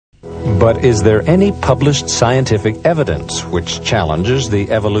But is there any published scientific evidence which challenges the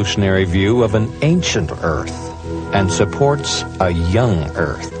evolutionary view of an ancient Earth and supports a young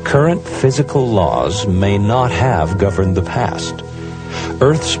Earth? Current physical laws may not have governed the past.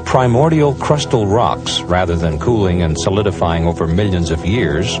 Earth's primordial crustal rocks, rather than cooling and solidifying over millions of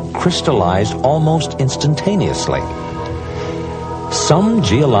years, crystallized almost instantaneously. Some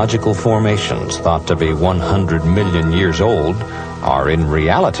geological formations thought to be 100 million years old are in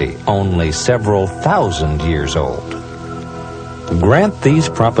reality only several thousand years old. Grant these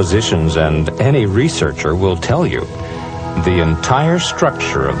propositions and any researcher will tell you the entire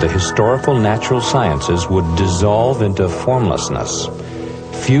structure of the historical natural sciences would dissolve into formlessness.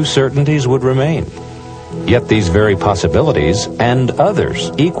 Few certainties would remain. Yet these very possibilities, and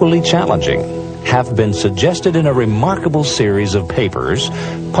others equally challenging, have been suggested in a remarkable series of papers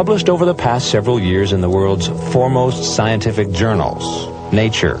published over the past several years in the world's foremost scientific journals,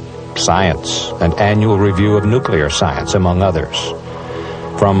 Nature, Science, and Annual Review of Nuclear Science, among others.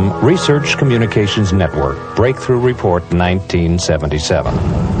 From Research Communications Network, Breakthrough Report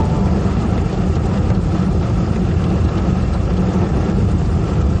 1977.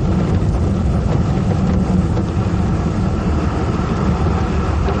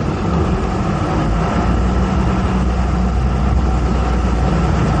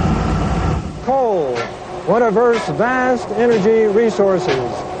 One of Earth's vast energy resources.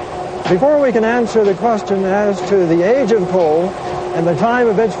 Before we can answer the question as to the age of coal and the time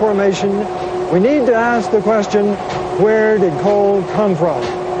of its formation, we need to ask the question, where did coal come from?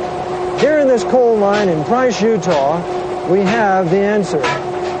 Here in this coal mine in Price, Utah, we have the answer.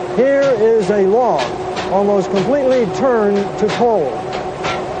 Here is a log almost completely turned to coal.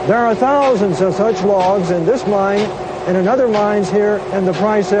 There are thousands of such logs in this mine and in other mines here in the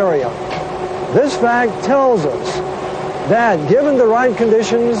Price area. This fact tells us that given the right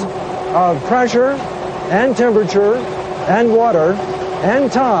conditions of pressure and temperature and water and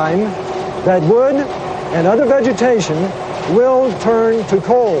time, that wood and other vegetation will turn to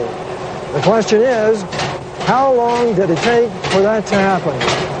coal. The question is, how long did it take for that to happen?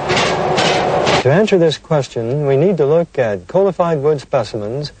 To answer this question, we need to look at coalified wood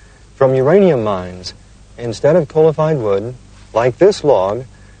specimens from uranium mines instead of coalified wood, like this log,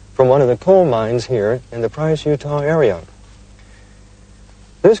 from one of the coal mines here in the Price, Utah area.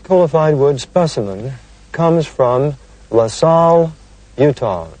 This coalified wood specimen comes from La Salle,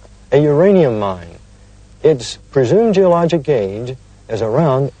 Utah, a uranium mine. Its presumed geologic age is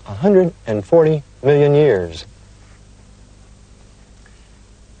around 140 million years.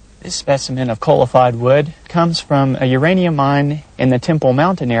 This specimen of coalified wood comes from a uranium mine in the Temple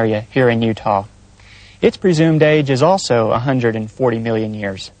Mountain area here in Utah. Its presumed age is also 140 million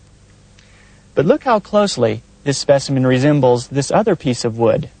years. But look how closely this specimen resembles this other piece of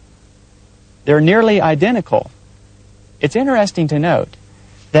wood. They're nearly identical. It's interesting to note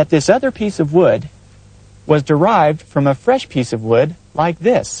that this other piece of wood was derived from a fresh piece of wood like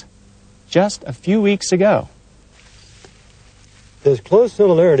this, just a few weeks ago. This close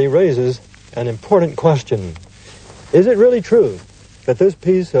similarity raises an important question. Is it really true that this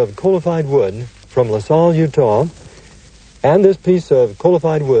piece of coalified wood from La Salle, Utah, and this piece of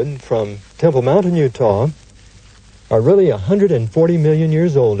coalified wood from Temple Mountain, Utah, are really 140 million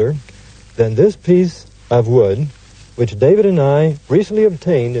years older than this piece of wood, which David and I recently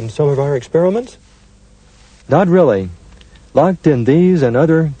obtained in some of our experiments? Not really. Locked in these and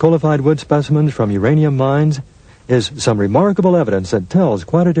other coalified wood specimens from uranium mines is some remarkable evidence that tells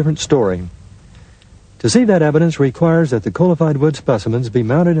quite a different story. To see that evidence requires that the coalified wood specimens be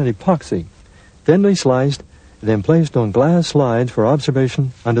mounted in epoxy, thinly sliced, then placed on glass slides for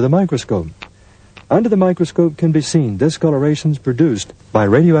observation under the microscope. Under the microscope can be seen discolorations produced by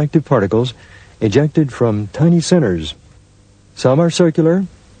radioactive particles ejected from tiny centers. Some are circular,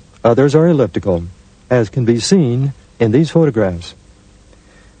 others are elliptical, as can be seen in these photographs.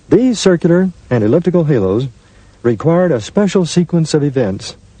 These circular and elliptical halos required a special sequence of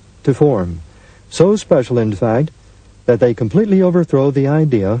events to form, so special in fact that they completely overthrow the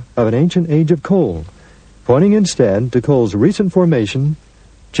idea of an ancient age of coal, pointing instead to coal's recent formation,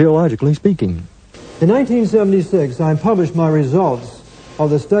 geologically speaking. In 1976, I published my results of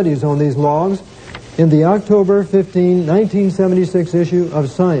the studies on these logs in the October 15, 1976 issue of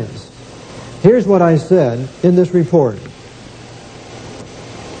Science. Here's what I said in this report.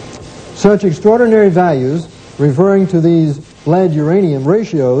 Such extraordinary values, referring to these lead-uranium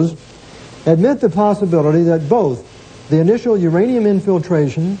ratios, admit the possibility that both the initial uranium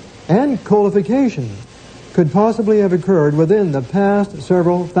infiltration and coalification could possibly have occurred within the past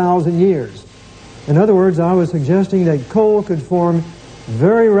several thousand years. In other words, I was suggesting that coal could form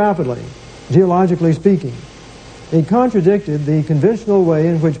very rapidly, geologically speaking. It contradicted the conventional way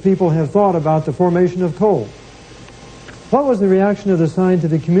in which people have thought about the formation of coal. What was the reaction of the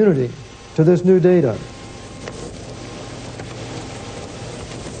scientific community to this new data?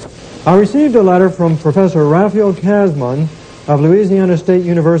 I received a letter from Professor Raphael Kazman of Louisiana State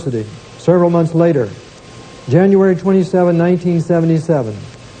University several months later, January 27, 1977.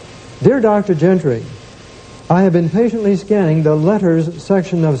 Dear Dr. Gentry, I have been patiently scanning the letters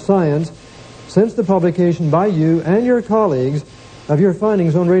section of Science since the publication by you and your colleagues of your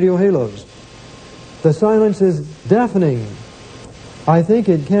findings on radio halos. The silence is deafening. I think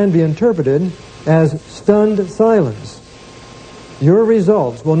it can be interpreted as stunned silence. Your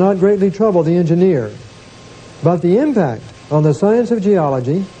results will not greatly trouble the engineer, but the impact on the science of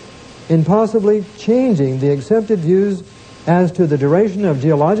geology in possibly changing the accepted views as to the duration of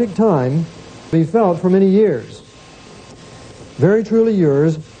geologic time be felt for many years. Very truly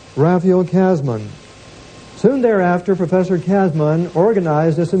yours, Raphael Kazman. Soon thereafter, Professor Kazman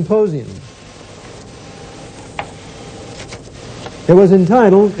organized a symposium. It was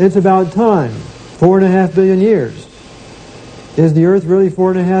entitled, It's About Time, 4.5 billion years. Is the Earth really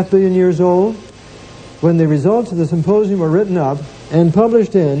 4.5 billion years old? When the results of the symposium were written up and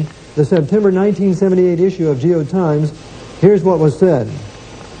published in the September 1978 issue of GeoTimes, here's what was said.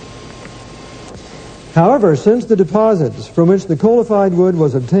 However, since the deposits from which the coalified wood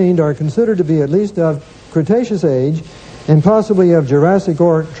was obtained are considered to be at least of Cretaceous age and possibly of Jurassic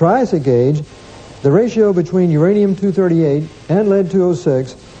or Triassic age, the ratio between uranium-238 and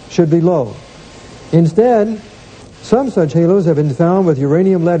lead-206 should be low. Instead, some such halos have been found with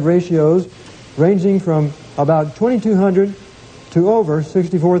uranium-lead ratios ranging from about 2,200 to over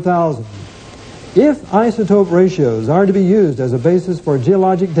 64,000. If isotope ratios are to be used as a basis for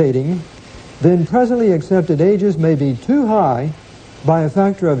geologic dating, then presently accepted ages may be too high by a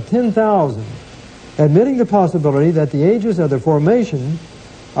factor of 10,000, admitting the possibility that the ages of the formation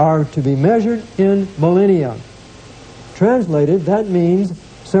are to be measured in millennia. Translated, that means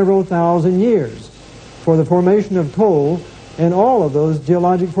several thousand years for the formation of coal and all of those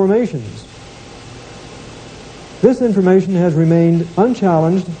geologic formations. This information has remained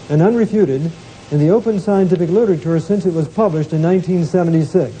unchallenged and unrefuted in the open scientific literature since it was published in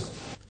 1976.